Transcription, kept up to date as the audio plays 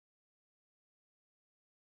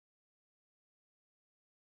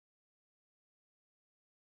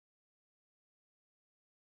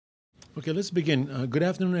Okay, let's begin. Good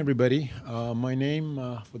afternoon, everybody. My name,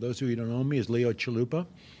 for those of you who don't know me, is Leo Chalupa.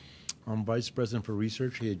 I'm Vice President for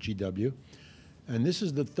Research here at GW. And this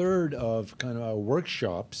is the third of kind of our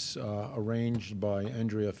workshops arranged by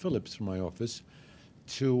Andrea Phillips from my office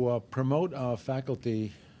to promote our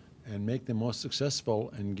faculty and make them more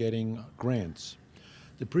successful in getting grants.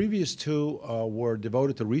 The previous two were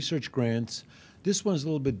devoted to research grants. This one's a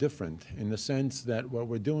little bit different in the sense that what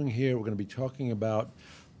we're doing here, we're going to be talking about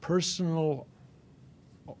personal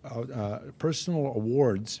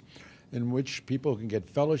awards in which people can get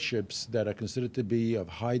fellowships that are considered to be of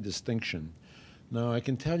high distinction. Now, I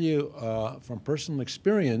can tell you from personal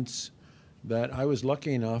experience that I was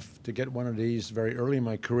lucky enough to get one of these very early in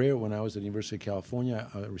my career when I was at the University of California.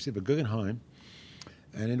 I received a Guggenheim,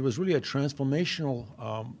 and it was really a transformational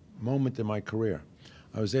moment in my career.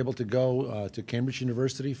 I was able to go to Cambridge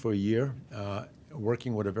University for a year,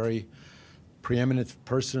 working with a very preeminent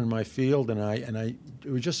person in my field, and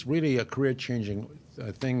it was just really a career-changing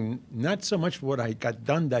thing, not so much for what I got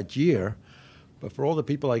done that year, but for all the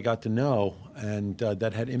people I got to know, and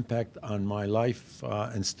that had impact on my life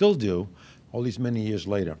and still do all these many years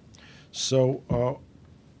later. So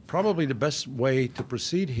probably the best way to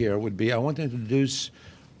proceed here would be I want to introduce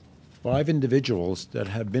 5 individuals that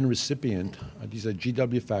have been recipient, these are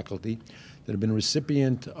GW faculty, that have been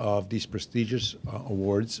recipient of these prestigious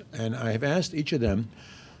awards, and I have asked each of them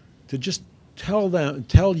to just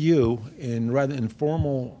tell you in rather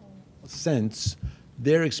informal sense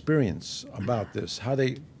their experience about this, how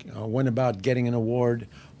they went about getting an award,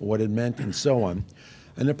 what it meant, and so on.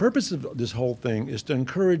 And the purpose of this whole thing is to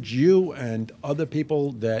encourage you and other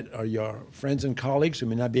people that are your friends and colleagues who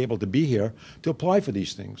may not be able to be here to apply for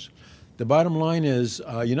these things. The bottom line is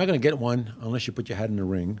you're not going to get one unless you put your hat in the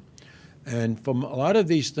ring. And from a lot of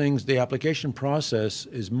these things, the application process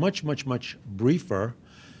is much, much, much briefer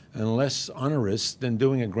and less onerous than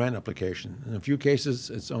doing a grant application. In a few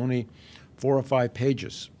cases, it's only 4 or 5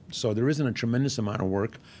 pages. So there isn't a tremendous amount of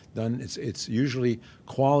work done. It's usually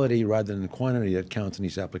quality rather than quantity that counts in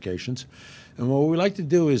these applications. And what we like to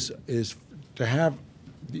do is to have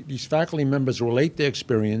these faculty members relate their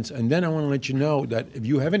experience. And then I want to let you know that if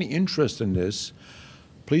you have any interest in this,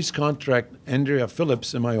 please contact Andrea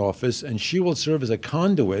Phillips in my office, and she will serve as a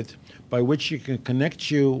conduit by which she can connect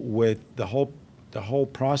you with the whole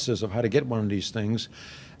process of how to get one of these things,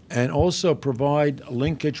 and also provide a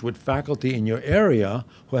linkage with faculty in your area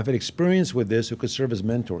who have had experience with this, who could serve as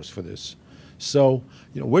mentors for this. So,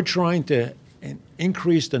 we're trying to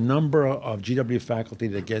increase the number of GW faculty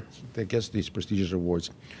that gets these prestigious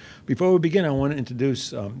awards. Before we begin, I want to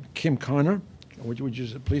introduce Kim Connor. Would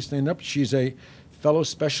you please stand up? She's a fellow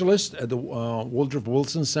specialist at the Woodrow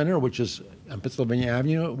Wilson Center, which is on Pennsylvania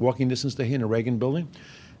Avenue, walking distance to here in the Reagan Building.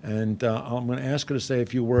 And I'm going to ask her to say a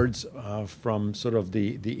few words from sort of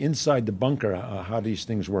the inside the bunker, how these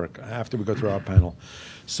things work, after we go through our panel.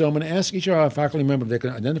 So I'm going to ask each of our faculty members if they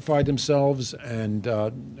can identify themselves and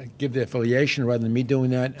give their affiliation rather than me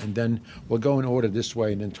doing that, and then we'll go in order this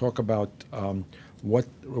way and then talk about what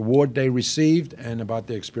award they received and about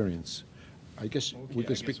their experience. I guess we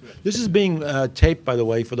can speak. This is being taped, by the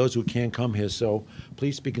way, for those who can't come here, so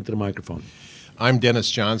please speak into the microphone. I'm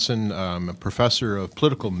Dennis Johnson. I'm a professor of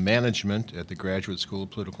political management at the Graduate School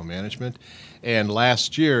of Political Management. And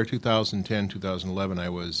last year, 2010-2011, I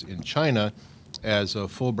was in China as a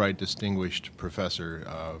Fulbright distinguished professor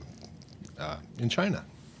in China.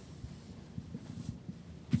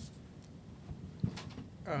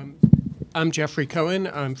 I'm Jeffrey Cohen.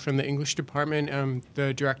 I'm from the English department. I'm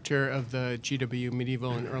the director of the GW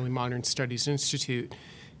Medieval and Early Modern Studies Institute.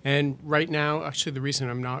 And right now, actually, the reason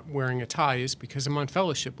I'm not wearing a tie is because I'm on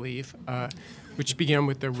fellowship leave, which began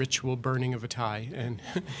with the ritual burning of a tie.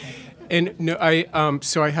 And no,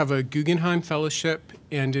 so I have a Guggenheim fellowship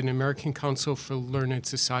and an American Council for Learned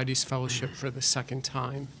Societies fellowship for the second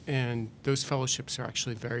time. And those fellowships are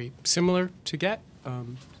actually very similar to get.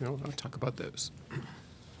 I'll talk about those.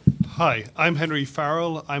 Hi, I'm Henry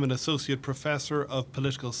Farrell. I'm an Associate Professor of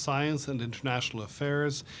Political Science and International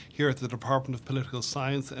Affairs here at the Department of Political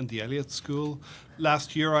Science and the Elliott School.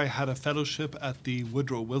 Last year I had a fellowship at the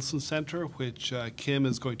Woodrow Wilson Center, which Kim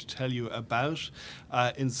is going to tell you about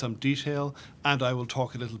in some detail, and I will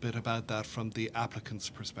talk a little bit about that from the applicant's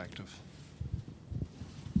perspective.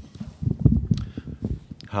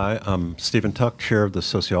 Hi, I'm Stephen Tuck, Chair of the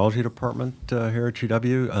Sociology Department here at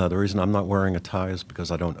GW. The reason I'm not wearing a tie is because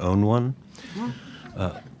I don't own one.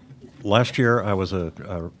 Last year, I was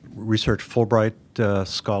a research Fulbright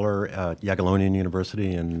scholar at Jagiellonian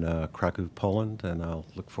University in Krakow, Poland, and I'll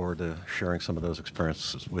look forward to sharing some of those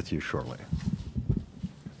experiences with you shortly.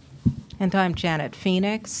 And I'm Janet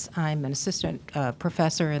Phoenix. I'm an assistant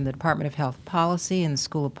professor in the Department of Health Policy in the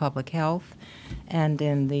School of Public Health. And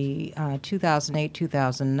in the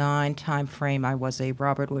 2008-2009 timeframe, I was a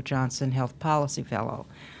Robert Wood Johnson Health Policy Fellow,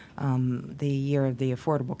 the year of the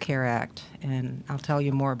Affordable Care Act. And I'll tell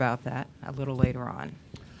you more about that a little later on.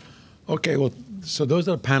 Okay, well, so those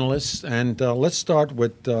are the panelists, and let's start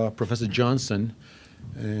with Professor Johnson.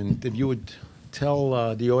 And if you would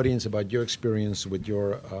tell the audience about your experience with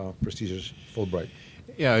your prestigious Fulbright.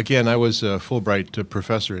 Yeah, again, I was a Fulbright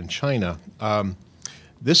professor in China.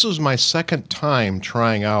 This was my second time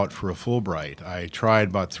trying out for a Fulbright. I tried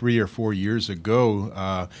about 3 or 4 years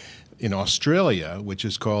ago in Australia, which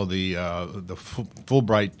is called the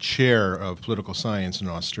Fulbright Chair of Political Science in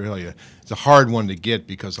Australia. It's a hard one to get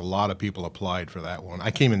because a lot of people applied for that one.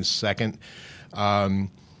 I came in second.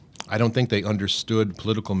 I don't think they understood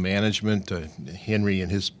political management. Henry and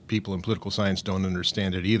his people in political science don't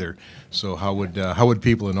understand it either. So how would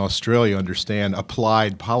people in Australia understand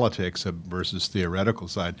applied politics versus theoretical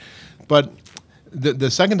side? But the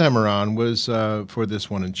second time around was for this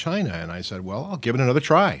one in China, and I said, well, I'll give it another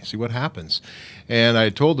try, see what happens. And I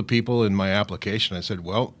told the people in my application, I said,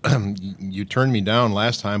 well, you turned me down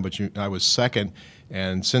last time, but I was second,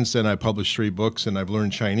 and since then I published 3 books and I've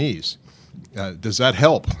learned Chinese. Does that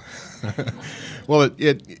help? Well,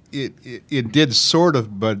 it did sort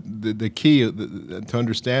of, but the key to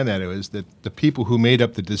understand that is that the people who made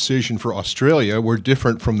up the decision for Australia were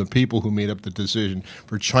different from the people who made up the decision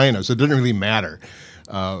for China, so it didn't really matter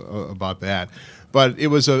about that. But it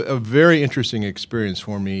was a very interesting experience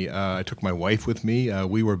for me. I took my wife with me.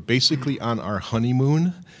 We were basically on our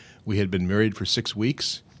honeymoon. We had been married for 6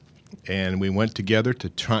 weeks, and we went together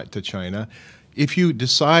to China. If you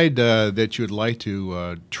decide that you'd like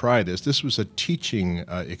to try this, this was a teaching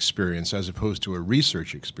experience as opposed to a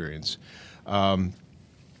research experience.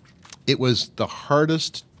 It was the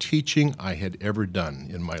hardest teaching I had ever done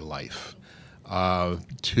in my life.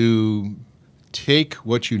 To take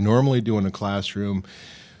what you normally do in a classroom,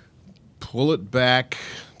 pull it back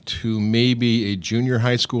to maybe a junior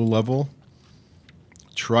high school level,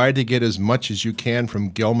 try to get as much as you can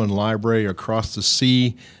from Gelman Library across the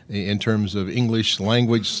sea in terms of English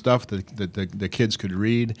language stuff that the kids could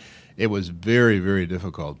read. It was very, very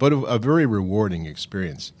difficult, but a very rewarding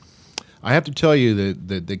experience. I have to tell you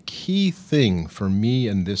that the key thing for me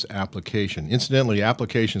in this application, incidentally,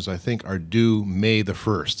 applications I think are due May the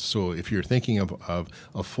 1st. So if you're thinking of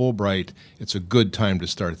a Fulbright, it's a good time to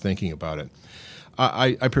start thinking about it.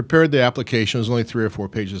 I prepared the application. It was only 3 or 4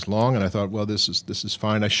 pages long, and I thought, well, this is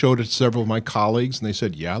fine. I showed it to several of my colleagues, and they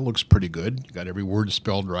said, yeah, it looks pretty good. You got every word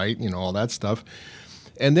spelled right, you know, all that stuff.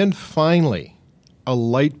 And then finally, a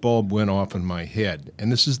light bulb went off in my head,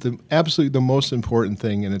 and this is absolutely the most important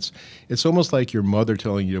thing, and it's almost like your mother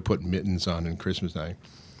telling you to put mittens on Christmas night.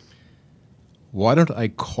 Why don't I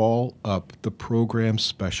call up the program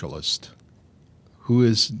specialist who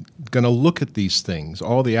is going to look at these things,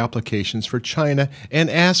 all the applications for China,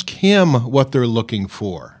 and ask him what they're looking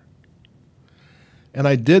for? And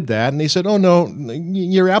I did that, and he said, oh, no,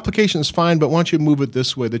 your application is fine, but why don't you move it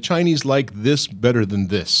this way? The Chinese like this better than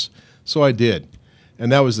this. So I did.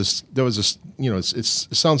 And that was this, you know, it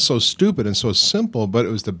sounds so stupid and so simple, but it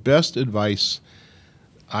was the best advice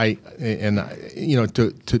you know,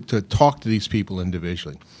 to talk to these people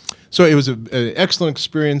individually. So it was an excellent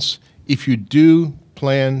experience. If you do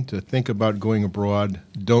plan to think about going abroad,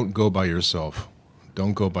 don't go by yourself.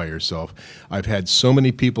 Don't go by yourself. I've had so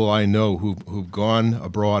many people I know who've gone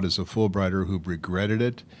abroad as a Fulbrighter who've regretted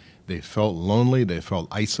it. They felt lonely. They felt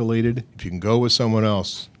isolated. If you can go with someone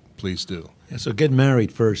else, please do. Yeah, so get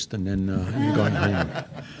married first, and then you're going home.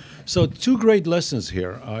 So 2 great lessons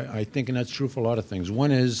here, I think, and that's true for a lot of things.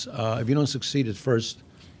 One is if you don't succeed at first,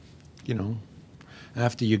 you know,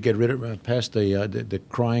 after you get past the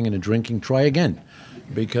crying and the drinking, try again,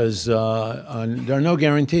 because there are no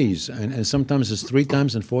guarantees, and sometimes it's 3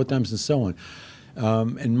 times and 4 times and so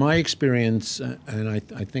on. In my experience, and I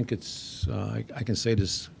think it's I can say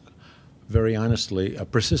this very honestly,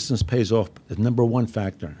 persistence pays off. The #1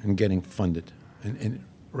 factor in getting funded, and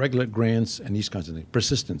regular grants and these kinds of things.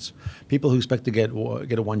 Persistence. People who expect to get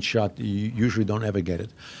a one shot usually don't ever get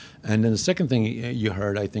it. And then the second thing you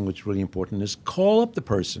heard, I think, which is really important, is call up the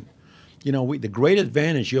person. You know, the great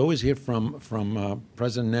advantage you always hear from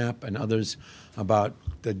President Knapp and others about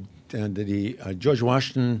the George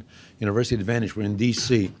Washington University advantage. We're in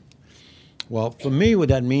D.C. Well, for me, what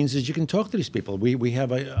that means is you can talk to these people. We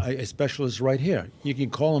have a specialist right here. You can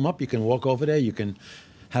call them up. You can walk over there. You can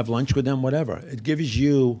have lunch with them, whatever. It gives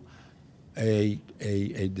you a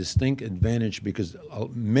distinct advantage because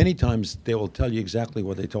many times they will tell you exactly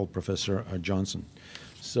what they told Professor Johnson.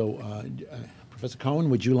 So, Professor Cohen,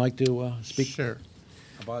 would you like to speak Sure.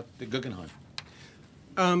 about the Guggenheim?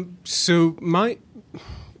 So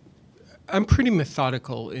I'm pretty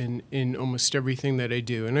methodical in almost everything that I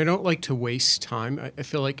do, and I don't like to waste time. I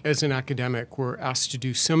feel like as an academic, we're asked to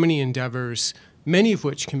do so many endeavors, many of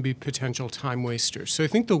which can be potential time wasters. So I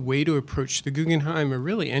think the way to approach the Guggenheim, or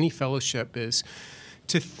really any fellowship, is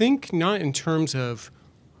to think not in terms of,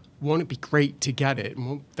 won't it be great to get it, and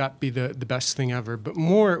won't that be the best thing ever, but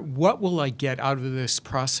more, what will I get out of this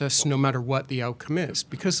process no matter what the outcome is?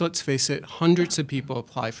 Because let's face it, hundreds of people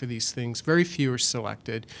apply for these things, very few are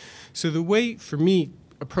selected. So the way, for me,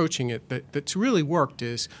 approaching it that's really worked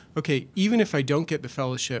is, okay, even if I don't get the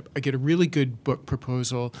fellowship, I get a really good book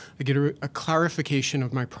proposal, I get a clarification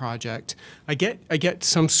of my project, I get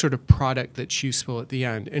some sort of product that's useful at the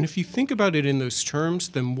end. And if you think about it in those terms,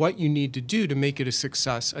 then what you need to do to make it a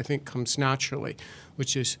success, I think, comes naturally,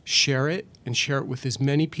 which is share it and share it with as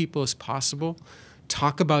many people as possible.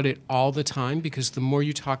 Talk about it all the time, because the more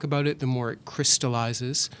you talk about it, the more it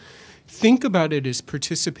crystallizes. Think about it as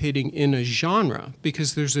participating in a genre,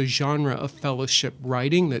 because there's a genre of fellowship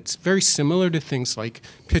writing that's very similar to things like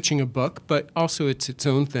pitching a book, but also it's its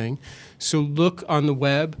own thing. So look on the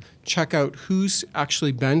web, check out who's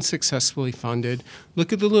actually been successfully funded,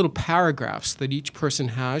 look at the little paragraphs that each person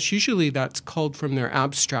has. Usually that's culled from their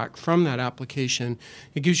abstract from that application.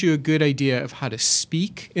 It gives you a good idea of how to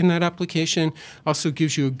speak in that application, also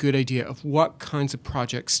gives you a good idea of what kinds of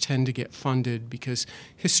projects tend to get funded, because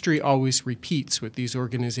history always repeats with these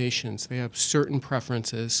organizations. They have certain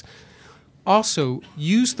preferences. Also,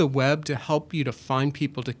 use the web to help you to find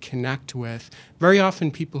people to connect with. Very often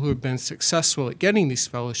people who have been successful at getting these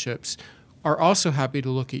fellowships are also happy to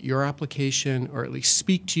look at your application or at least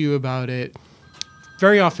speak to you about it.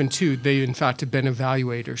 Very often, too, they in fact have been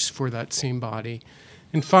evaluators for that same body.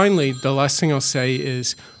 And finally, the last thing I'll say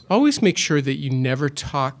is always make sure that you never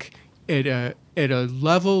talk at a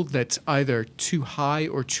level that's either too high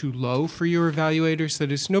or too low for your evaluators.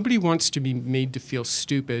 That is, nobody wants to be made to feel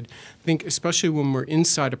stupid. I think especially when we're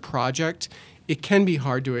inside a project, it can be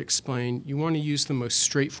hard to explain. You want to use the most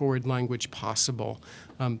straightforward language possible.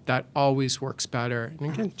 That always works better.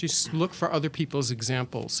 And again, just look for other people's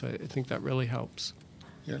examples. I think that really helps.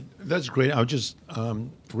 Yeah, that's great. I'll just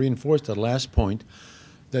reinforce that last point,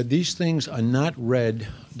 that these things are not read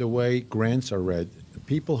the way grants are read.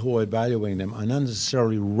 People who are evaluating them are not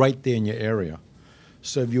necessarily right there in your area.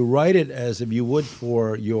 So if you write it as if you would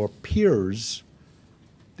for your peers,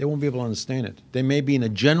 they won't be able to understand it. They may be in a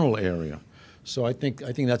general area. So I think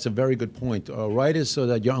that's a very good point. Write it so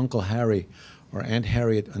that your Uncle Harry or Aunt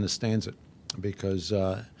Harriet understands it, because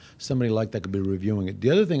somebody like that could be reviewing it.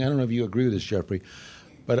 The other thing, I don't know if you agree with this, Jeffrey,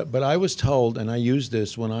 but I was told, and I used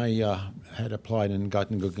this when I had applied and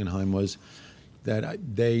gotten Guggenheim, was that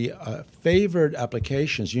they favored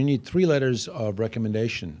applications. You need 3 letters of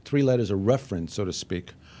recommendation, 3 letters of reference, so to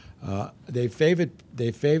speak. They favored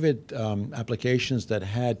applications that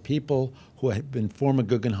had people who had been former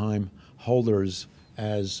Guggenheim holders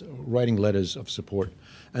as writing letters of support,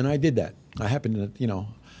 and I did that. I happened to,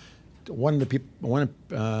 one of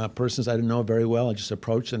the persons I didn't know very well, I just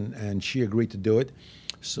approached, and she agreed to do it.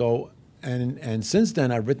 So, and since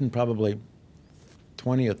then, I've written probably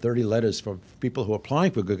 20 or 30 letters for people who are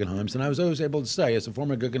applying for Guggenheims, and I was always able to say, as a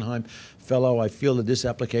former Guggenheim fellow, I feel that this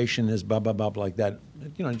application is blah, blah, blah, like that.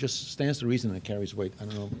 It just stands to reason that it carries weight. I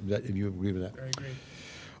don't know if you agree with that. I agree.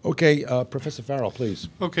 Okay, Professor Farrell, please.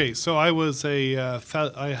 Okay, so I was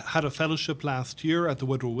I had a fellowship last year at the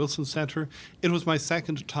Woodrow Wilson Center. It was my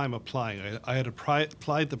second time applying. I had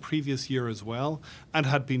applied the previous year as well and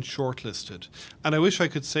had been shortlisted. And I wish I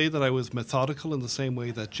could say that I was methodical in the same way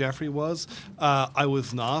that Jeffrey was. I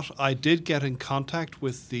was not. I did get in contact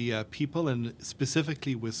with the people, and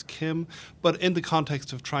specifically with Kim, but in the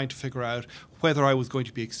context of trying to figure out whether I was going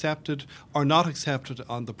to be accepted or not accepted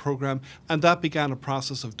on the program, and that began a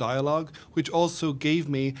process of dialogue, which also gave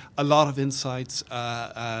me a lot of insights.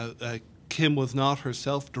 Kim was not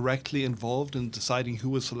herself directly involved in deciding who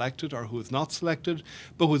was selected or who was not selected,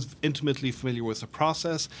 but was intimately familiar with the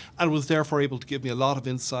process and was therefore able to give me a lot of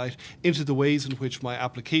insight into the ways in which my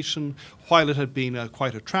application, while it had been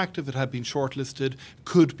quite attractive, it had been shortlisted,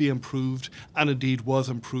 could be improved, and indeed was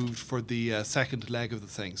improved for the second leg of the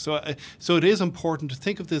thing. So it is important to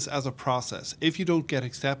think of this as a process. If you don't get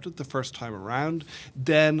accepted the first time around,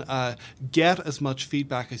 then get as much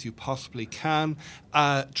feedback as you possibly can.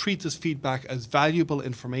 Treat this feedback feedback as valuable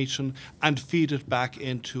information and feed it back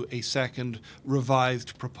into a second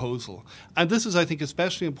revised proposal. And this is, I think,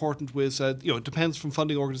 especially important with, it depends from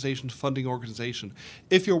funding organization to funding organization.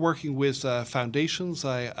 If you're working with foundations,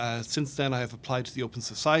 since then I have applied to the Open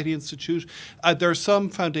Society Institute. There are some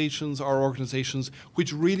foundations or organizations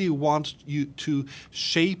which really want you to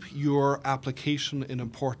shape your application in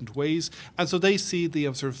important ways. And so they see the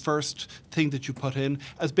sort of first thing that you put in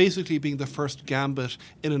as basically being the first gambit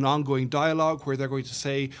in an ongoing dialogue where they're going to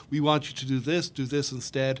say, we want you to do this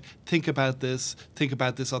instead, think about this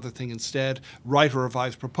other thing instead, write a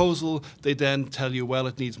revised proposal. They then tell you, well,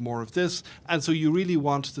 it needs more of this. And so you really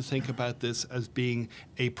want to think about this as being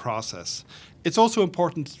a process. It's also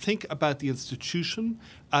important to think about the institution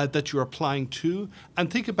that you're applying to, and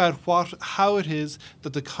think about how it is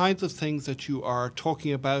that the kinds of things that you are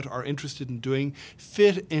talking about, are interested in doing,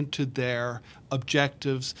 fit into their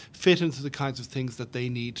objectives, fit into the kinds of things that they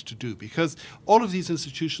need to do. Because all of these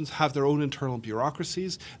institutions have their own internal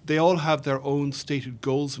bureaucracies, they all have their own stated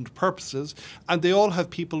goals and purposes, and they all have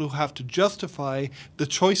people who have to justify the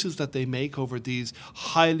choices that they make over these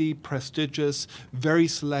highly prestigious, very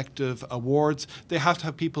selective awards. They have to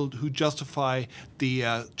have people who justify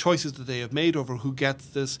the choices that they have made over who gets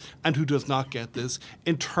this and who does not get this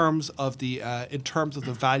in terms of the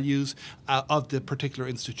values of the particular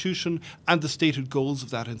institution and the stated goals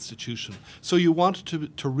of that institution. So you want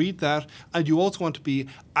to read that, and you also want to be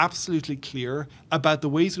absolutely clear about the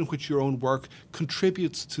ways in which your own work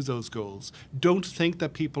contributes to those goals. Don't think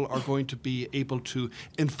that people are going to be able to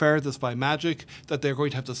infer this by magic, that they're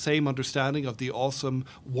going to have the same understanding of the awesome,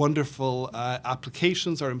 wonderful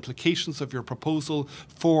applications or implications of your proposal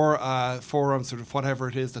for sort of whatever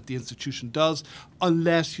it is that the institution does,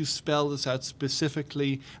 unless you spell this out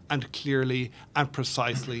specifically and clearly and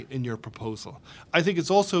precisely in your proposal. I think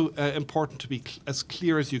it's also important to be as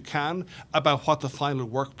clear as you can about what the final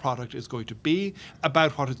work product is going to be,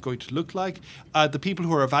 about what it's going to look like. The people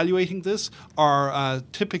who are evaluating this are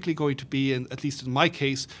typically going to be, at least in my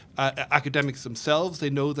case, academics themselves. They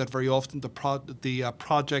know that very often the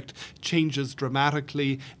project changes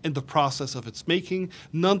dramatically in the process of its making.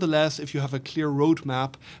 Nonetheless, if you have a clear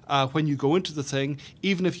roadmap when you go into the thing,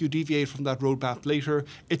 even if you deviate from that roadmap later,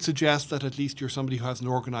 it suggests that at least you're somebody who has an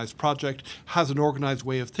organized project, has an organized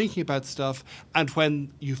way of thinking about stuff, and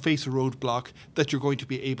when you face a roadblock, that you're going to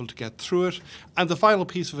be able to get through it. And the final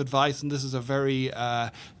piece of advice, and this is a very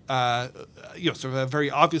sort of a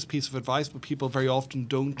very obvious piece of advice, but people very often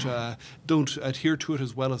don't adhere to it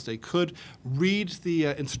as well as they could. Read the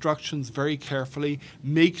instructions very carefully.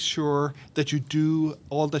 Make sure that you do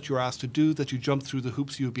all that you're asked to do, that you jump through the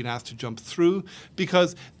hoops you've been asked to jump through,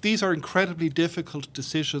 because these are incredibly difficult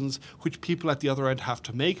decisions which people at the other end have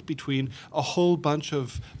to make between a whole bunch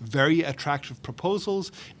of very attractive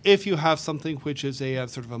proposals. If you have something which is a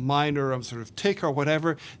sort of a minor sort of tick or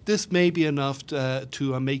whatever, this may be enough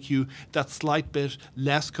to make you that slight bit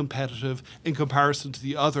less competitive in comparison to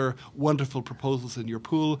the other wonderful proposals in your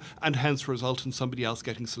pool, and hence result in somebody else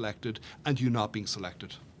getting selected and you not being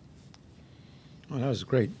selected. Oh, that was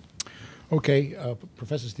great. Okay,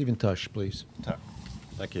 Professor Stephen Tush, please.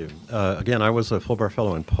 Thank you. Again, I was a Fulbright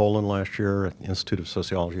Fellow in Poland last year at the Institute of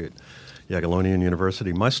Sociology at Jagiellonian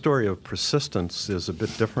University. My story of persistence is a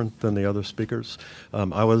bit different than the other speakers.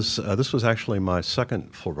 This was actually my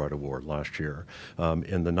second Fulbright Award last year.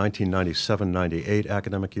 In the 1997-98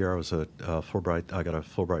 academic year, I got a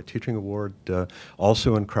Fulbright Teaching Award,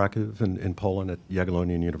 also in Krakow in Poland at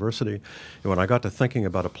Jagiellonian University. And when I got to thinking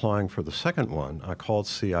about applying for the second one, I called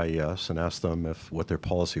CIES and asked them what their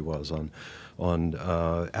policy was on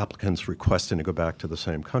applicants requesting to go back to the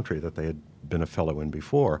same country that they had been a fellow in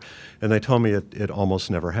before. And they told me it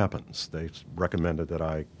almost never happens. They recommended that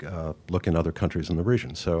I look in other countries in the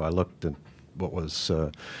region. So I looked at what was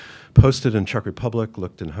posted in Czech Republic,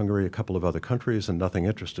 looked in Hungary, a couple of other countries, and nothing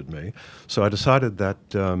interested me. So I decided that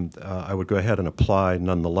I would go ahead and apply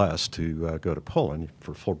nonetheless to go to Poland.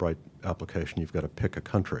 For Fulbright application, you've got to pick a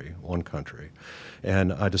country, one country.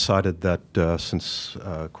 And I decided that since,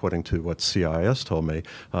 according to what CIS told me,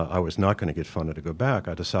 I was not going to get funded to go back,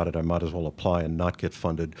 I decided I might as well apply and not get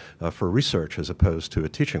funded for research as opposed to a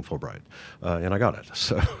teaching Fulbright. And I got it.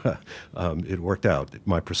 So it worked out,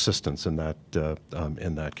 my persistence in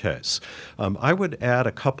that case. I would add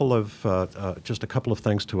just a couple of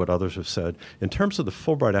things to what others have said. In terms of the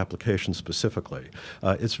Fulbright application specifically,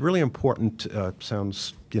 it's really important,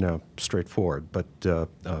 sounds straightforward, but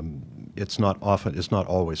it's not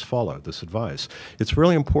always followed, this advice. It's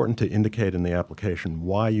really important to indicate in the application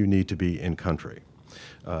why you need to be in country.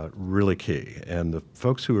 Really key. And the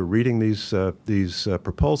folks who are reading these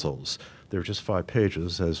proposals, They're just 5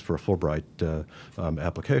 pages, as for Fulbright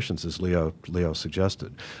applications, as Leo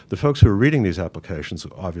suggested. The folks who are reading these applications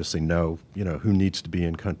obviously know, who needs to be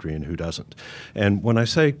in country and who doesn't. And when I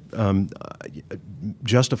say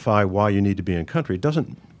justify why you need to be in country, it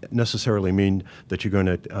doesn't necessarily mean that you're going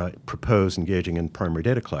to propose engaging in primary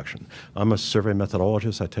data collection. I'm a survey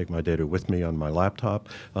methodologist. I take my data with me on my laptop.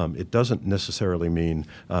 It doesn't necessarily mean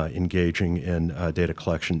engaging in data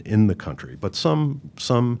collection in the country, but some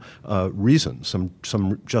reason,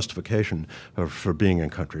 some justification for being in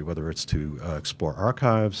country, whether it's to explore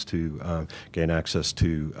archives, to gain access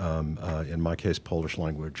to, in my case, Polish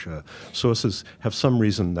language sources, have some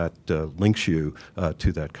reason that links you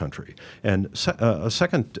to that country. And a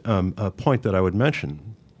second point that I would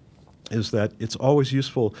mention is that it's always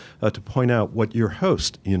useful to point out what your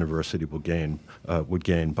host university would gain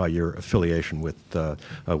by your affiliation with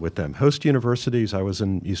them. Host universities, I was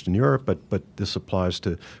in Eastern Europe, but this applies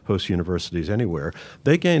to host universities anywhere.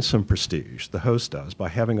 They gain some prestige, the host does, by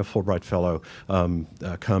having a Fulbright fellow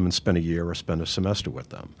come and spend a year or spend a semester with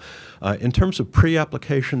them. In terms of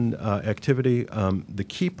pre-application activity, the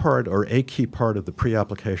key part, or a key part of the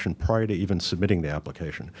pre-application prior to even submitting the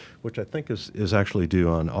application, which I think is actually due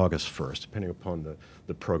on August 1st, depending upon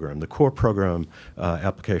the program. The core program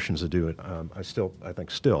applications are due, I think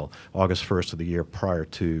still, August 1st of the year prior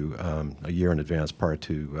to, a year in advance prior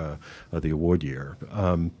to the award year.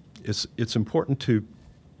 It's important to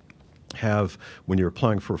have, when you're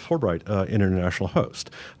applying for a Fulbright, international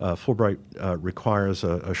host. Fulbright requires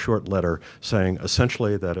a short letter saying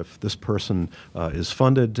essentially that if this person is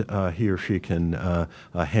funded, he or she can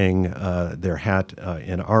hang their hat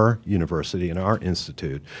in our university, in our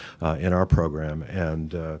institute, in our program,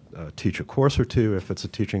 and teach a course or two if it's a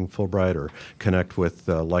teaching Fulbright, or connect with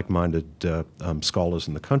like-minded scholars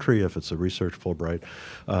in the country if it's a research Fulbright.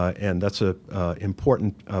 And that's an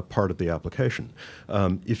important part of the application.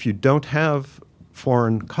 If you don't have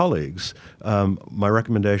foreign colleagues, my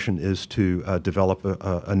recommendation is to develop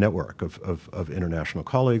a network of international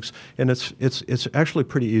colleagues, and it's actually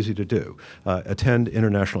pretty easy to do. Attend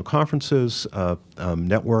international conferences,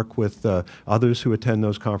 network with others who attend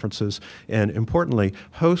those conferences, and importantly,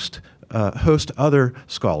 host other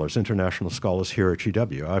scholars, international scholars here at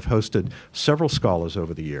GW. I've hosted several scholars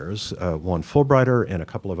over the years, one Fulbrighter and a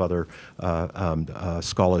couple of other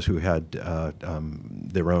scholars who had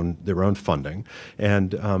their own funding,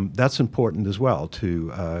 and that's important as well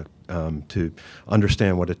to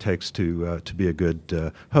understand what it takes to be a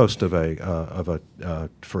good host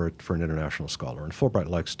for an international scholar, and Fulbright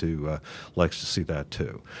likes to see that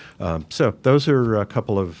too. So those are a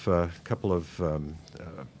couple of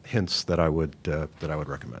hints that I would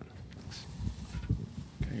recommend.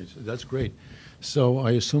 Okay, so that's great. So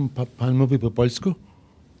I assume pan mówi po polsku?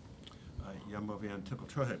 Ja mówię tylko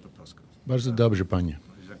trochę po polsku. Bardzo dobrze, panie.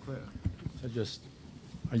 Dziękuję.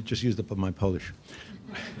 I just used up my Polish.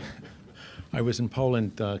 I was in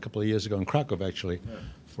Poland a couple of years ago, in Krakow actually,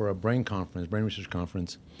 for a brain research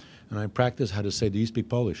conference, and I practiced how to say, "Do you speak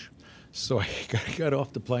Polish?" So I got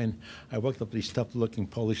off the plane, I walked up to these tough-looking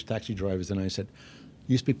Polish taxi drivers, and I said,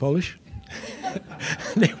 "You speak Polish?"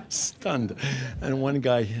 They were stunned. And one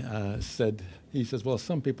guy he says, "Well,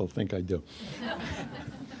 some people think I do."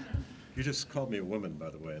 You just called me a woman, by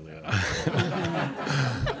the way, Leo.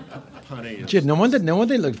 Punny. Gee, no wonder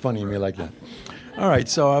they looked funny at me like that. All right,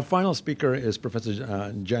 so our final speaker is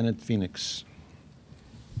Professor Janet Phoenix.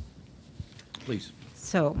 Please.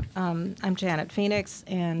 So I'm Janet Phoenix,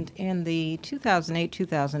 and in the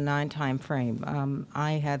 2008-2009 timeframe,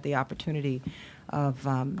 I had the opportunity of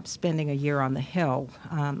spending a year on the Hill.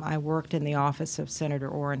 I worked in the office of Senator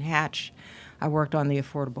Orrin Hatch. I worked on the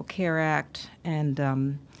Affordable Care Act,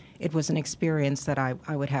 and it was an experience that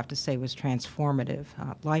I would have to say was transformative,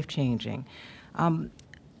 life-changing.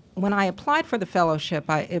 When I applied for the fellowship,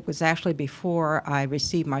 it was actually before I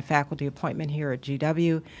received my faculty appointment here at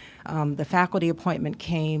GW. The faculty appointment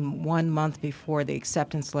came 1 month before the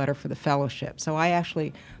acceptance letter for the fellowship. So I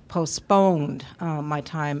actually postponed my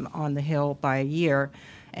time on the Hill by a year,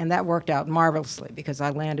 and that worked out marvelously because I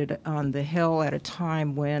landed on the Hill at a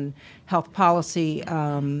time when health policy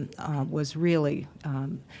was really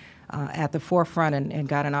at the forefront, and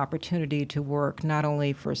got an opportunity to work not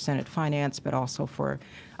only for Senate Finance but also for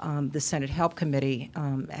the Senate Help Committee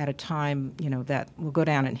at a time, that will go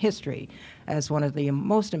down in history as one of the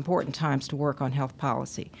most important times to work on health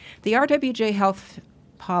policy. The RWJ Health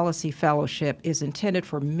Policy Fellowship is intended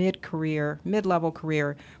for mid-level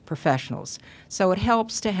career professionals. So it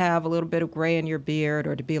helps to have a little bit of gray in your beard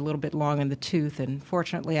or to be a little bit long in the tooth, and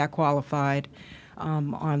fortunately I qualified.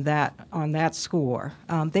 on that score.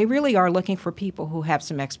 They really are looking for people who have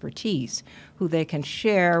some expertise, who they can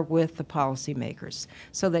share with the policymakers,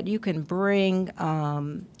 so that you can bring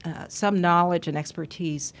some knowledge and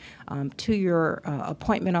expertise to your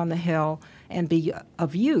appointment on the Hill and be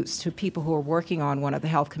of use to people who are working on one of the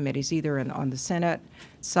health committees, either on the Senate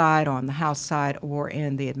side, on the House side, or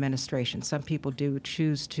in the administration. Some people do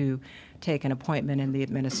choose to take an appointment in the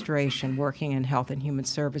administration, working in Health and Human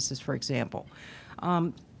Services, for example.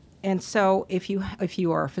 And so if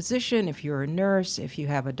you are a physician, if you're a nurse, if you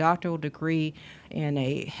have a doctoral degree in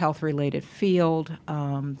a health-related field,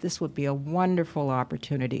 this would be a wonderful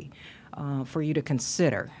opportunity for you to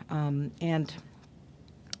consider. And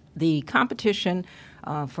the competition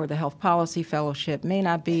for the Health Policy Fellowship may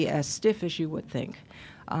not be as stiff as you would think.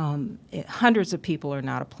 Hundreds of people are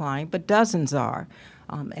not applying, but dozens are.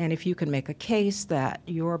 And if you can make a case that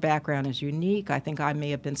your background is unique, I think I may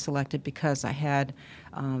have been selected because I had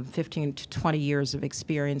 15 to 20 years of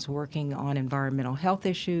experience working on environmental health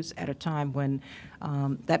issues at a time when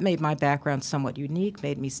that made my background somewhat unique,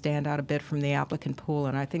 made me stand out a bit from the applicant pool,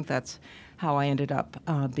 and I think that's how I ended up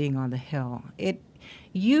being on the Hill.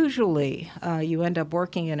 Usually, you end up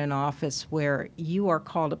working in an office where you are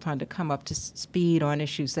called upon to come up to speed on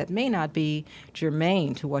issues that may not be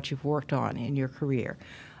germane to what you've worked on in your career.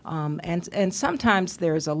 And sometimes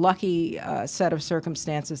there's a lucky set of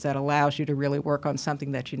circumstances that allows you to really work on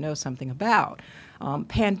something that you know something about.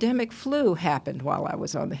 Pandemic flu happened while I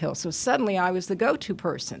was on the Hill, so suddenly I was the go-to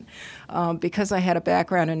person. Because I had a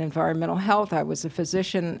background in environmental health, I was a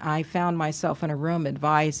physician, I found myself in a room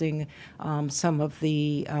advising some of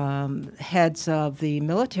the heads of the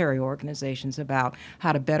military organizations about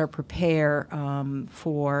how to better prepare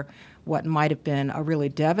for what might have been a really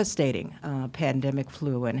devastating pandemic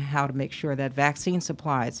flu, and how to make sure that vaccine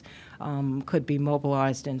supplies could be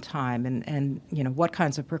mobilized in time, and you know, what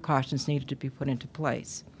kinds of precautions needed to be put into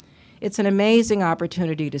place. It's an amazing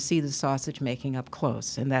opportunity to see the sausage making up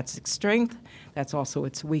close, and that's its strength, that's also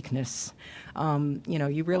its weakness. You know,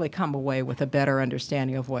 you really come away with a better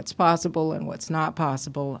understanding of what's possible and what's not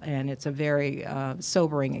possible, and it's a very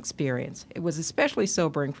sobering experience. It was especially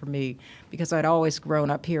sobering for me because I'd always grown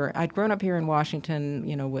up here. I'd grown up here in Washington,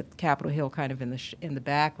 you know, with Capitol Hill kind of in the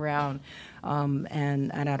background,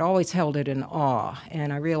 and I'd always held it in awe.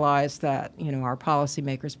 And I realized that, you know, our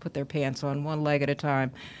policymakers put their pants on one leg at a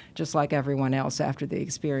time, just like everyone else after the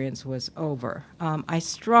experience was over. I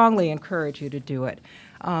strongly encourage you to do it.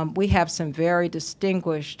 We have some very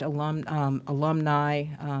distinguished alumni,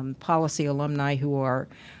 policy alumni who are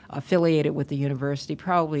affiliated with the university.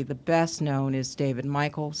 Probably the best known is David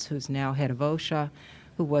Michaels, who's now head of OSHA,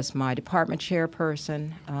 who was my department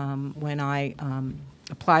chairperson when I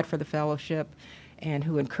applied for the fellowship, and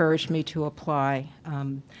who encouraged me to apply.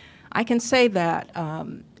 I can say that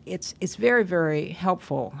it's very, very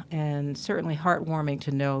helpful and certainly heartwarming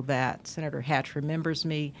to know that Senator Hatch remembers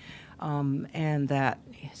me, and that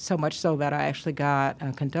so much so that I actually got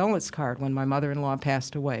a condolence card when my mother-in-law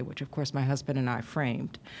passed away, which of course my husband and I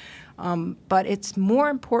framed. But it's more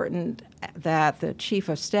important that the chief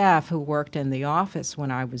of staff who worked in the office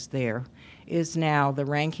when I was there is now the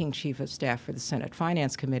ranking chief of staff for the Senate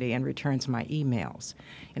Finance Committee and returns my emails.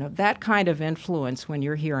 You know, that kind of influence when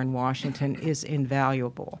you're here in Washington is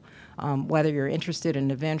invaluable. Whether you're interested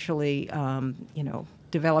in eventually, you know,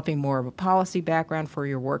 developing more of a policy background for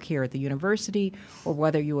your work here at the university, or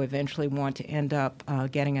whether you eventually want to end up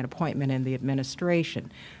getting an appointment in the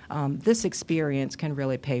administration. This experience can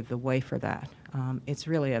really pave the way for that. It's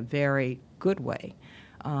really a very good way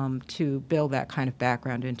to build that kind of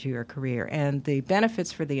background into your career. And the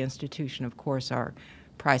benefits for the institution, of course, are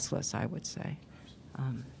priceless, I would say.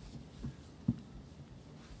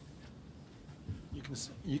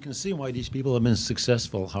 You can see why these people have been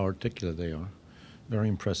successful, how articulate they are. Very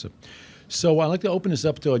impressive. So I'd like to open this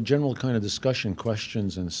up to a general kind of discussion,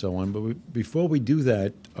 questions and so on. But before we do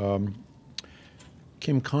that,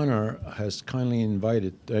 Kim Connor has kindly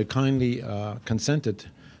consented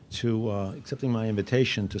to accepting my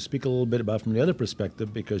invitation to speak a little bit about from the other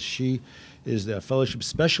perspective, because she is the fellowship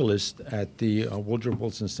specialist at the Woodrow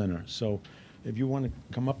Wilson Center. So if you want to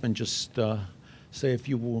come up and just say a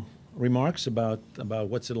few remarks about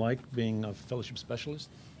what's it like being a fellowship specialist,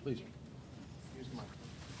 please.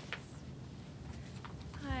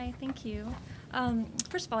 Hi, thank you.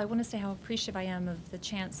 First of all, I want to say how appreciative I am of the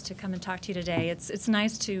chance to come and talk to you today. It's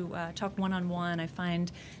nice to talk one-on-one. I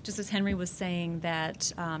find, just as Henry was saying,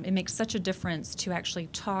 that it makes such a difference to actually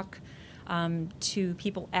talk to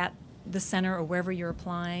people at the center or wherever you're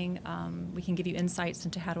applying. We can give you insights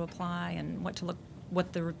into how to apply and what to look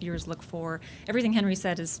what the reviewers look for. Everything Henry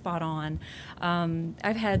said is spot on.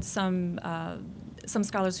 I've had some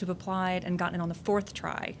scholars who've applied and gotten it on the 4th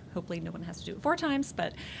try. Hopefully no one has to do it 4 times,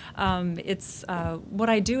 but it's what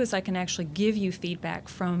I do is I can actually give you feedback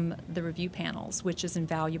from the review panels, which is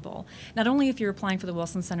invaluable. Not only if you're applying for the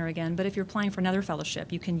Wilson Center again, but if you're applying for another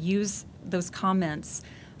fellowship, you can use those comments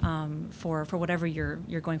for whatever you're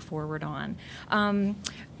going forward on.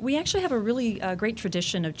 We actually have a really great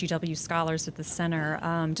tradition of GW scholars at the center.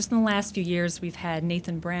 Just in the last few years, we've had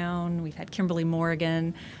Nathan Brown, we've had Kimberly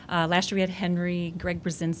Morgan. Last year we had Henry, Greg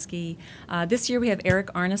Brzezinski. This year we have Eric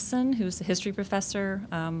Arneson, who's a history professor,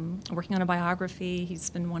 working on a biography. He's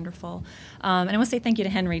been wonderful. And I want to say thank you to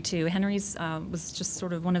Henry, too. Henry's was just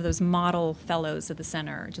sort of one of those model fellows at the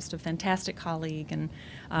center, just a fantastic colleague, and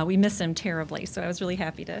we miss him terribly, so I was really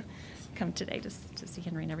happy to come today to see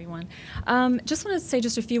Henry and everyone. Just want to say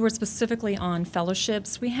just a few words specifically on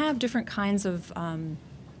fellowships. We have different kinds of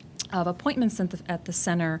appointments at the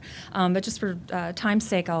center, but just for time's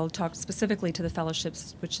sake, I'll talk specifically to the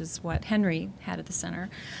fellowships, which is what Henry had at the center.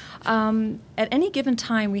 At any given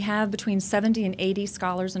time, we have between 70 and 80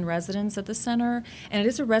 scholars and residents at the center, and it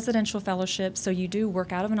is a residential fellowship, so you do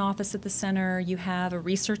work out of an office at the center. You have a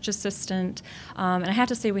research assistant, and I have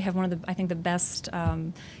to say we have one of the, I think, the best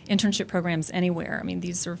internship programs anywhere. I mean,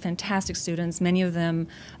 these are fantastic students, many of them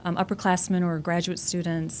upperclassmen or graduate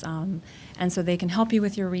students, and so they can help you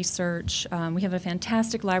with your research. We have a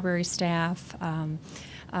fantastic library staff.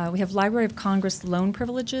 We have Library of Congress loan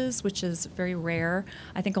privileges, which is very rare.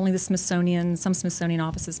 I think only the Smithsonian, some Smithsonian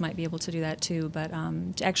offices might be able to do that too, but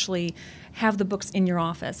to actually have the books in your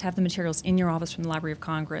office, have the materials in your office from the Library of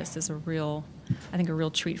Congress is a real, I think, a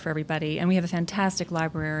real treat for everybody. And we have a fantastic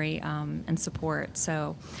library and support.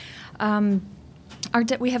 So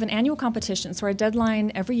we have an annual competition, so our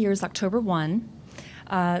deadline every year is October 1.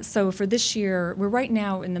 So for this year, we're right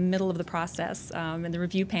now in the middle of the process in the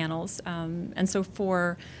review panels. And so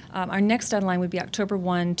for our next deadline would be October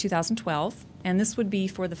 1, 2012. And this would be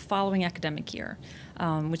for the following academic year,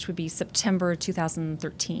 which would be September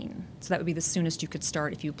 2013. So that would be the soonest you could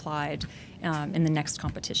start if you applied in the next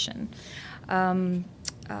competition.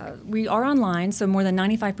 We are online, so more than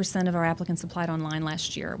 95% of our applicants applied online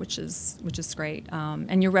last year, which is great.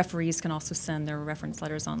 And your referees can also send their reference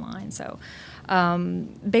letters online. So,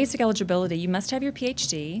 basic eligibility: you must have your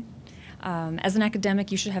PhD. As an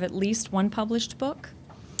academic, you should have at least one published book.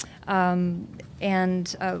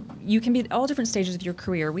 And you can be at all different stages of your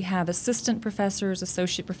career. We have assistant professors,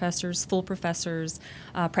 associate professors, full professors,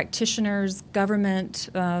 practitioners, government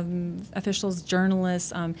officials,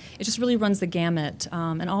 journalists. It just really runs the gamut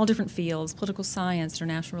in all different fields: political science,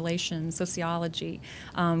 international relations, sociology.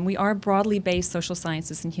 We are broadly based social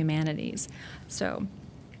sciences and humanities. So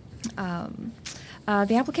the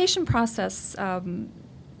application process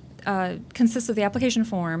consists of the application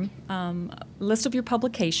form, a list of your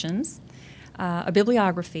publications, a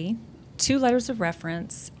bibliography, 2 letters of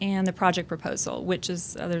reference, and the project proposal, which,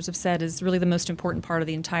 as others have said, is really the most important part of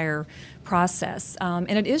the entire process.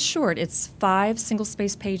 And it is short. It's 5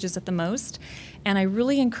 single-space pages at the most. And I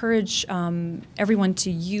really encourage everyone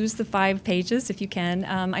to use the 5 pages if you can.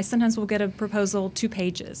 I sometimes will get a proposal 2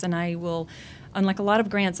 pages, and I will, unlike a lot of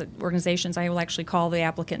grants organizations, I will actually call the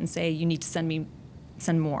applicant and say, you need to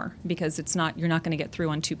send more, because you're not going to get through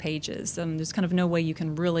on 2 pages. There's kind of no way you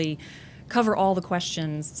can really cover all the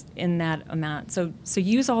questions in that amount. So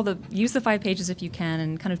use the 5 pages if you can,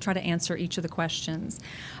 and kind of try to answer each of the questions.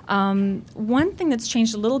 One thing that's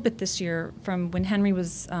changed a little bit this year from when Henry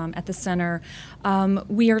was at the center,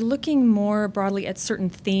 we are looking more broadly at certain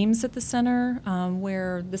themes at the center,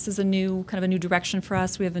 where this is a new direction for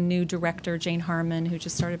us. We have a new director, Jane Harmon, who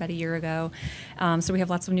just started about a year ago. So we have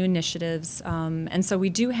lots of new initiatives, and so we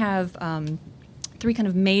do have 3 kind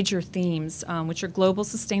of major themes, which are global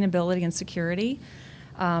sustainability and security,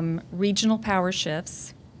 regional power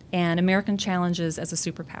shifts, and American challenges as a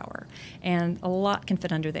superpower. And a lot can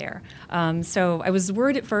fit under there. So I was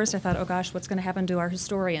worried at first. I thought, oh gosh, what's going to happen to our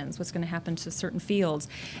historians? What's going to happen to certain fields?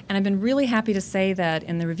 And I've been really happy to say that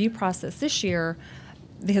in the review process this year,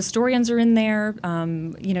 the historians are in there.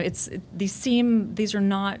 These are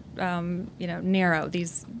not narrow.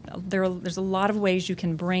 There's a lot of ways you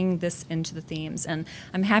can bring this into the themes, and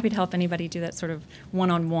I'm happy to help anybody do that sort of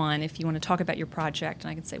one-on-one if you want to talk about your project.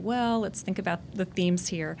 And I can say, well, let's think about the themes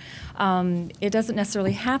here. It doesn't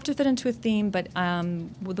necessarily have to fit into a theme, but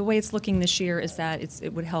the way it's looking this year is that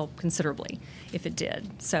it would help considerably if it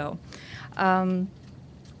did. So.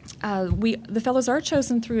 The fellows are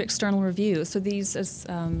chosen through external review. So these,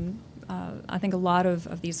 I think a lot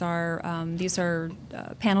of these are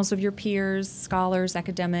panels of your peers, scholars,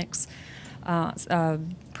 academics.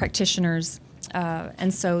 practitioners.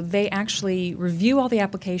 And so they actually review all the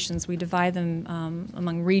applications. We divide them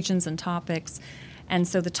among regions and topics. And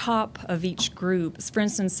so the top of each group, for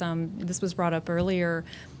instance, this was brought up earlier,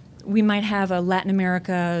 we might have a Latin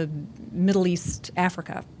America, Middle East,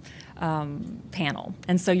 Africa panel.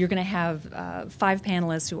 And so you're going to have 5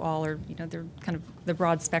 panelists who all are, they're kind of the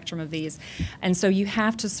broad spectrum of these. And so you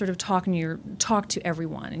have to sort of talk to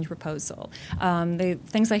everyone in your proposal.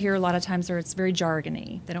 Things I hear a lot of times are it's very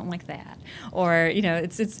jargony. They don't like that. Or,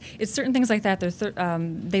 it's certain things like that.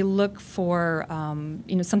 They look for,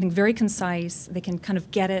 something very concise. They can kind of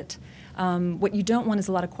get it. What you don't want is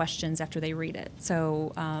a lot of questions after they read it.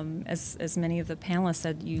 So as many of the panelists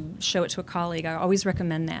said, you show it to a colleague. I always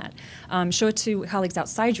recommend that. Show it to colleagues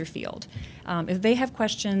outside your field. If they have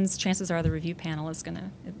questions, chances are the review panel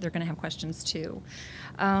they're gonna have questions too.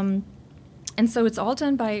 And so it's all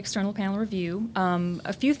done by external panel review.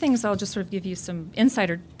 A few things I'll just sort of give you some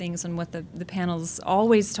insider things on what the panels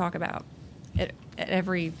always talk about at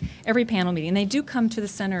every panel meeting. They do come to the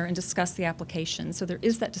center and discuss the application, so there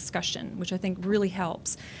is that discussion, which I think really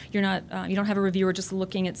helps. You're not you don't have a reviewer just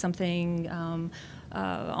looking at something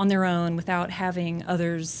on their own without having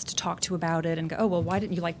others to talk to about it and go, oh, well, why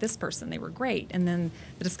didn't you like this person? They were great. And then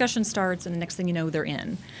the discussion starts, and the next thing you know, they're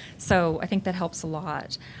in. So I think that helps a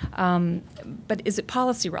lot. But is it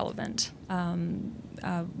policy relevant?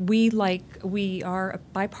 We are a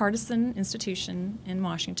bipartisan institution in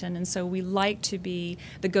Washington, and so we like to be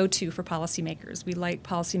the go-to for policymakers. We like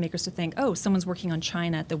policymakers to think, oh, someone's working on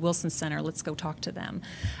China at the Wilson Center, let's go talk to them.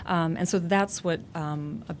 And so that's what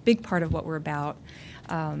a big part of what we're about.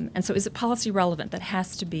 And so is it policy relevant? That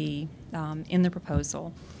has to be in the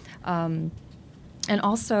proposal. And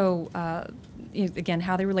also, again,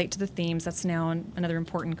 how they relate to the themes, that's now another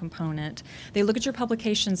important component. They look at your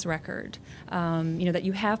publications record, that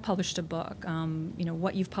you have published a book,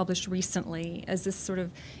 what you've published recently. Is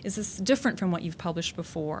this different from what you've published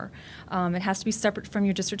before? It has to be separate from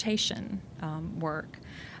your dissertation work.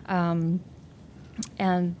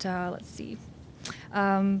 Let's see.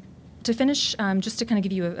 To finish, just to kind of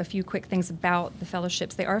give you a few quick things about the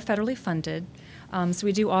fellowships, they are federally funded. So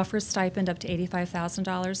we do offer a stipend up to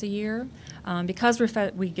 $85,000 a year. Because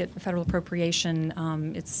we get a federal appropriation,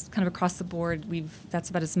 it's kind of across the board. That's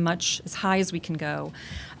about as high as we can go,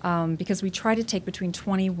 because we try to take between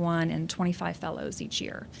 21 and 25 fellows each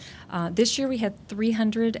year. This year we had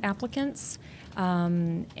 300 applicants.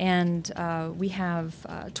 And we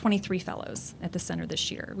have 23 fellows at the center this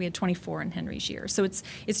year. We had 24 in Henry's year. So it's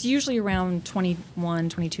usually around 21,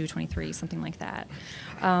 22, 23, something like that.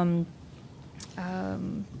 And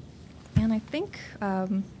I think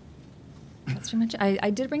that's pretty much it. I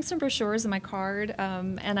did bring some brochures in my card,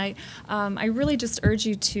 and I really just urge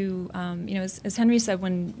you to, as Henry said,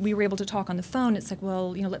 when we were able to talk on the phone, it's like,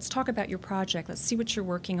 well, let's talk about your project. Let's see what you're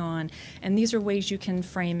working on, and these are ways you can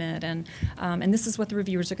frame it, and this is what the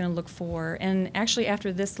reviewers are going to look for. And actually,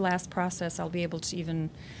 after this last process, I'll be able to even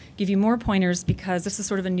give you more pointers, because this is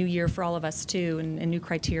sort of a new year for all of us too, and new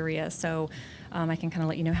criteria. So I can kind of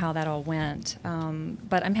let you know how that all went.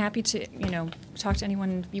 But I'm happy to, talk to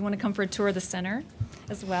anyone. If you want to come for a tour of the center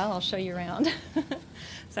as well, I'll show you around.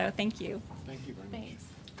 So thank you. Thank you very much.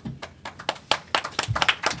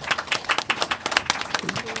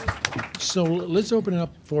 Thanks. So let's open it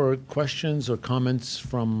up for questions or comments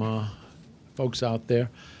from folks out there.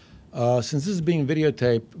 Since this is being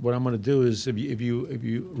videotaped, what I'm going to do is if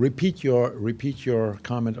you repeat your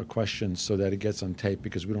comment or question so that it gets on tape,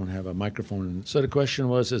 because we don't have a microphone. So the question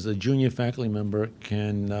was, as a junior faculty member,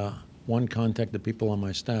 can one contact the people on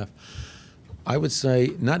my staff? I would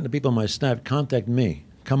say not the people on my staff. Contact me.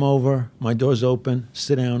 Come over. My door's open.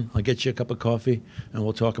 Sit down. I'll get you a cup of coffee, and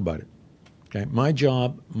we'll talk about it. Okay. My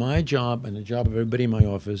job, and the job of everybody in my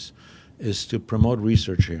office is to promote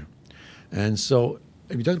research here, and so.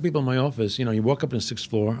 If you talk to people in my office, you walk up on the 6th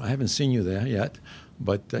floor. I haven't seen you there yet,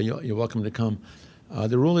 but you're welcome to come.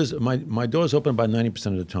 The rule is my door's open about 90%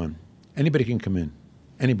 of the time. Anybody can come in,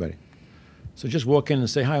 anybody. So just walk in and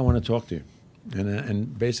say, hi, I want to talk to you.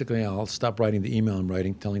 And basically I'll stop writing the email I'm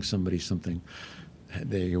writing, telling somebody something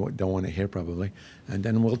they don't want to hear probably, and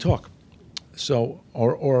then we'll talk. So,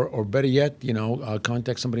 or better yet, I'll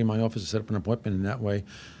contact somebody in my office to set up an appointment, and that way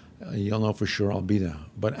you'll know for sure I'll be there.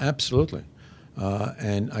 But absolutely.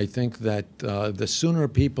 And I think that the sooner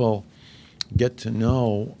people get to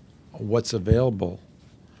know what's available,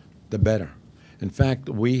 the better. In fact,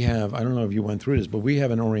 we have, I don't know if you went through this, but we have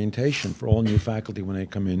an orientation for all new faculty when they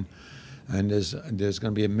come in. And there's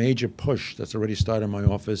going to be a major push that's already started in my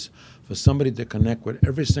office for somebody to connect with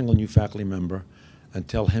every single new faculty member and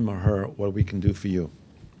tell him or her what we can do for you.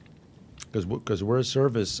 because we're a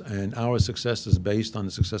service, and our success is based on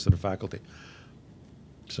the success of the faculty.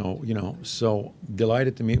 So, so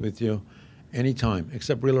delighted to meet with you anytime,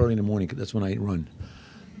 except real early in the morning, 'cause that's when I run.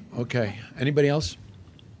 Okay, anybody else?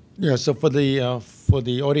 Yeah, so for the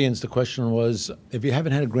audience, the question was, if you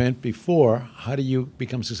haven't had a grant before, how do you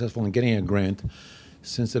become successful in getting a grant?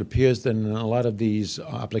 Since it appears that in a lot of these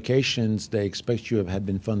applications, they expect you to have had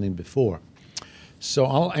been funding before. So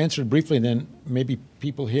I'll answer it briefly, and then maybe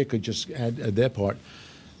people here could just add their part.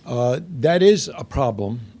 That is a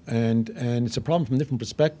problem, and it's a problem from different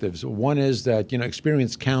perspectives. One is that,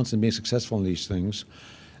 experience counts in being successful in these things.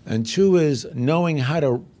 And two is knowing how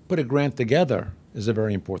to put a grant together is a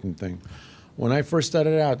very important thing. When I first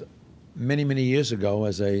started out many, many years ago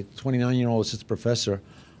as a 29-year-old assistant professor,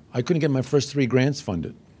 I couldn't get my first 3 grants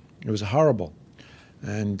funded. It was horrible.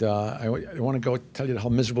 And I want to go tell you the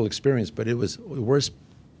whole miserable experience, but it was the worst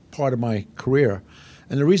part of my career.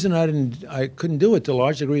 And the reason I couldn't do it to a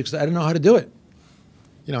large degree is because I didn't know how to do it.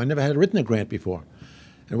 I never had written a grant before.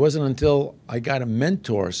 It wasn't until I got a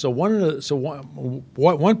mentor. So one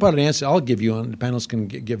part of the answer I'll give you, and the panelists can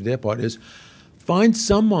give their part, is find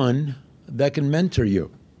someone that can mentor you.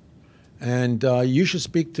 And you should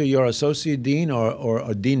speak to your associate dean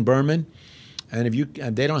or Dean Berman. And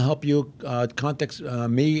if they don't help you, contact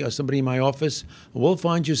me or somebody in my office. We'll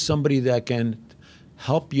find you somebody that can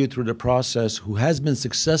help you through the process who has been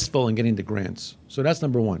successful in getting the grants. So that's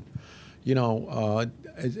number one.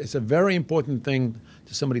 It's a very important thing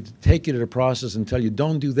to somebody to take you to the process and tell you,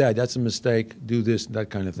 don't do that, that's a mistake, do this, that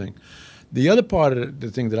kind of thing. The other part of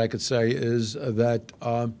the thing that I could say is that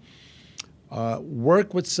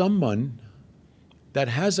work with someone that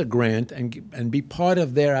has a grant and be part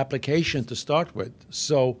of their application to start with.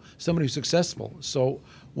 So somebody who's successful. So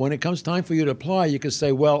when it comes time for you to apply, you can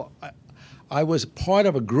say, well, I was part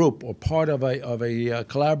of a group or part of a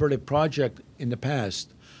collaborative project in the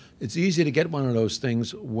past. It's easy to get one of those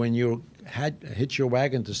things when you hitch your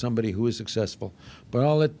wagon to somebody who is successful. But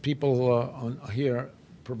I'll let people on here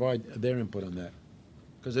provide their input on that,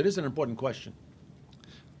 because it is an important question.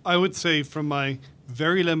 I would say from my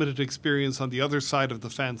very limited experience on the other side of the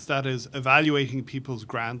fence, that is evaluating people's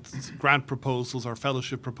grant proposals or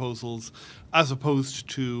fellowship proposals as opposed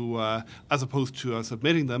to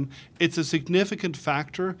submitting them, it's a significant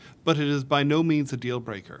factor, but it is by no means a deal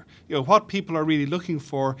breaker. What people are really looking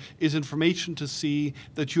for is information to see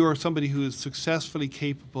that you are somebody who is successfully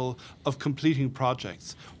capable of completing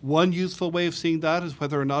projects. One useful way of seeing that is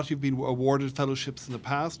whether or not you've been awarded fellowships in the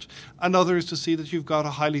past. Another is to see that you've got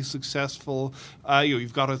a highly successful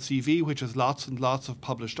you've got a CV which has lots and lots of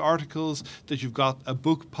published articles, that you've got a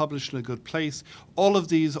book published in a good place. All of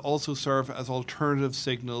these also serve as alternative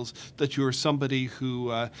signals that you're somebody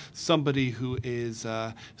who is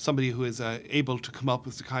able to come up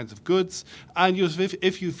with the kinds of goods. And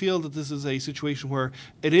if you feel that this is a situation where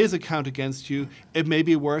it is a count against you, it may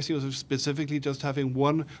be worth specifically just having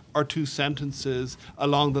 1 or 2 sentences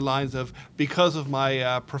along the lines of, because of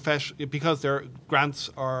my profession, because their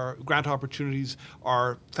grant opportunities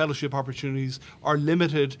or fellowship opportunities are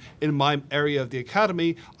limited in my area of the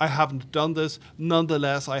academy, I haven't done this.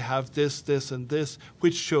 Nonetheless, I have this, this, and this,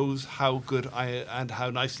 which shows how good and how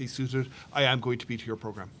nicely suited I am going to be to your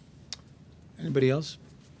program. Anybody else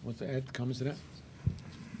want to add comments to that?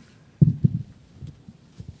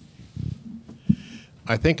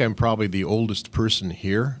 I think I'm probably the oldest person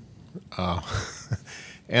here,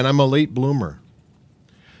 and I'm a late bloomer.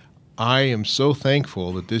 I am so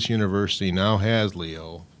thankful that this university now has,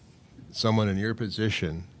 Leo, someone in your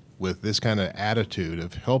position with this kind of attitude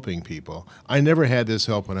of helping people. I never had this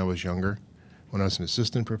help when I was younger, when I was an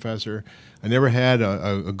assistant professor. I never had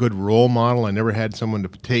a good role model. I never had someone to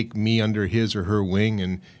take me under his or her wing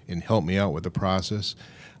and help me out with the process.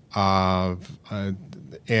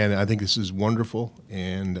 And I think this is wonderful,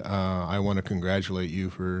 and I want to congratulate you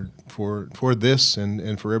for this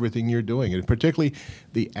and for everything you're doing, and particularly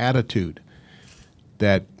the attitude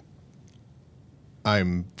that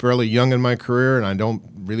I'm fairly young in my career, and I don't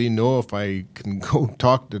really know if I can go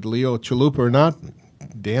talk to Leo Chalupa or not.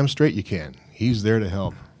 Damn straight you can. He's there to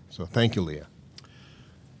help. So thank you, Leah.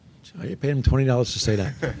 You paid him $20 to say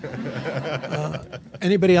that.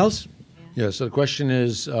 Anybody else? Yeah, so the question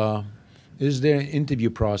is there an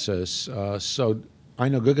interview process? So I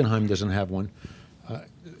know Guggenheim doesn't have one.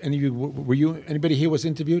 Anybody here was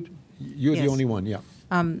interviewed? You're Yes. the only one, yeah.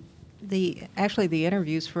 Actually, the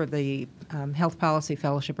interviews for the Health Policy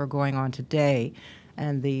Fellowship are going on today,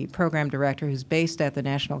 and the program director, who's based at the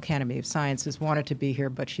National Academy of Sciences, wanted to be here,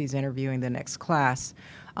 but she's interviewing the next class.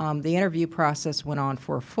 The interview process went on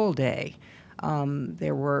for a full day.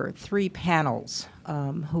 There were 3 panels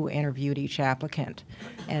who interviewed each applicant,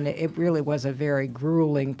 and it really was a very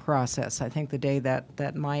grueling process. I think the day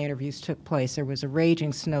that my interviews took place, there was a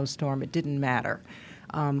raging snowstorm. It didn't matter.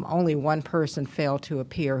 Only one person failed to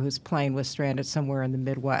appear whose plane was stranded somewhere in the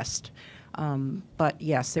Midwest. But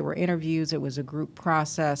yes, there were interviews. It was a group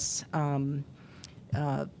process.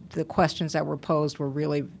 The questions that were posed were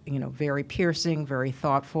really, very piercing, very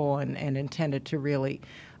thoughtful, and intended to really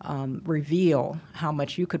reveal how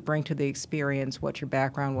much you could bring to the experience, what your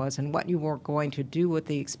background was, and what you were going to do with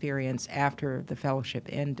the experience after the fellowship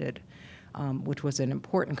ended, which was an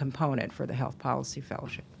important component for the Health Policy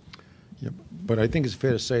Fellowship. Yeah, but I think it's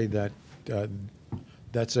fair to say that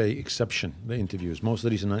that's a exception, the interviews. Most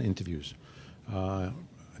of these are not interviews. I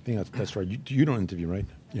think that's right. You don't interview, right?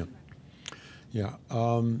 Yeah. Yeah.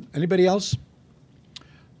 Anybody else?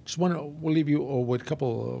 We'll leave you with a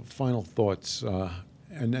couple of final thoughts,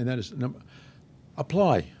 and that is,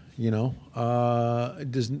 apply. It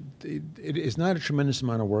is not a tremendous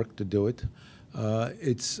amount of work to do it.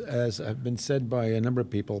 It's, as have been said by a number of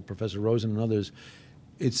people, Professor Rosen and others,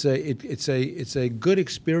 it's a good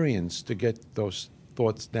experience to get those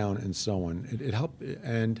thoughts down and so on. It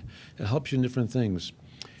helps you in different things.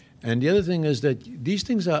 And the other thing is that these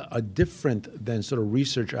things are different than sort of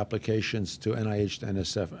research applications to NIH, to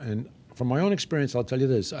NSF. And from my own experience, I'll tell you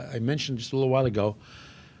this. I mentioned just a little while ago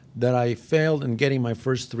that I failed in getting my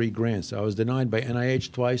first 3 grants. I was denied by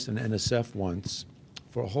NIH twice and NSF once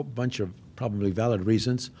for a whole bunch of probably valid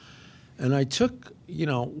reasons. And I took,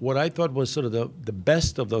 what I thought was sort of the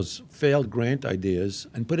best of those failed grant ideas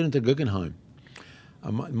and put it into Guggenheim.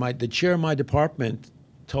 The chair of my department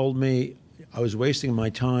told me I was wasting my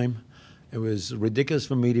time. It was ridiculous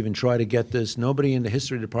for me to even try to get this. Nobody in the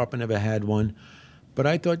history department ever had one. But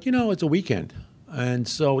I thought, it's a weekend. And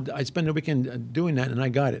so I spent a weekend doing that, and I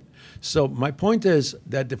got it. So my point is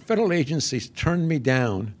that the federal agencies turned me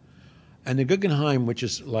down, and the Guggenheim, which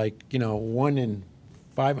is like, 1 in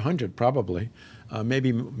 500 probably,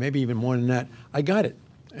 maybe even more than that, I got it.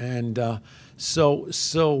 And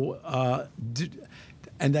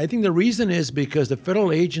and I think the reason is because the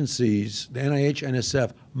federal agencies, the NIH,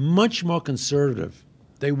 NSF, much more conservative.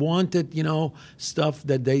 They wanted, stuff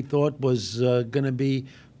that they thought was going to be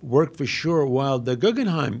work for sure, while the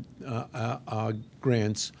Guggenheim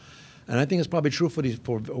grants, and I think it's probably true for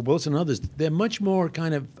Wilson and others, they're much more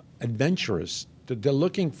kind of adventurous. They're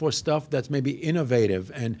looking for stuff that's maybe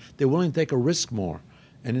innovative, and they're willing to take a risk more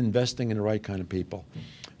in investing in the right kind of people.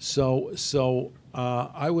 So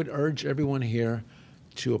I would urge everyone here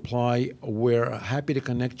to apply. We're happy to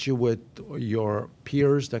connect you with your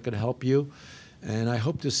peers that could help you. And I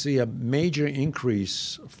hope to see a major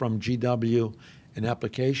increase from GW in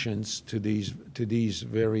applications to these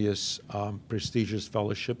various prestigious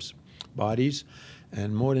fellowships bodies.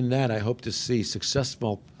 And more than that, I hope to see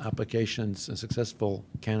successful applications and successful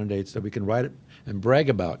candidates that we can write and brag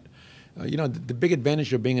about. The big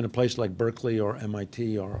advantage of being in a place like Berkeley or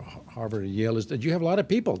MIT or Harvard or Yale is that you have a lot of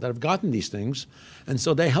people that have gotten these things, and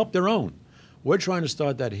so they help their own. We're trying to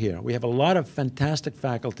start that here. We have a lot of fantastic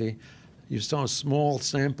faculty. You saw a small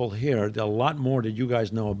sample here. There are a lot more that you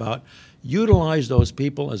guys know about. Utilize those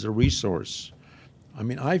people as a resource. I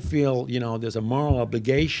mean, I feel, there's a moral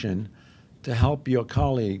obligation to help your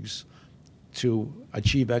colleagues to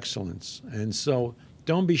achieve excellence. And so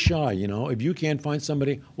don't be shy, If you can't find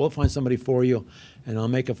somebody, we'll find somebody for you. And I'll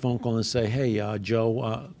make a phone call and say, hey,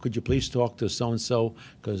 Joe, could you please talk to so-and-so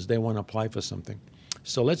because they want to apply for something.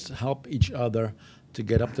 So let's help each other to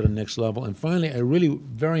get up to the next level. And finally, I really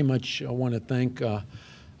very much want to thank our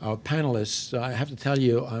panelists. I have to tell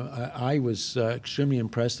you, I was extremely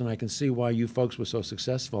impressed, and I can see why you folks were so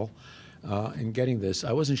successful in getting this.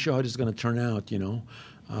 I wasn't sure how this was going to turn out,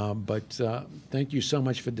 but thank you so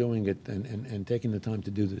much for doing it and taking the time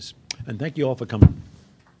to do this. And thank you all for coming.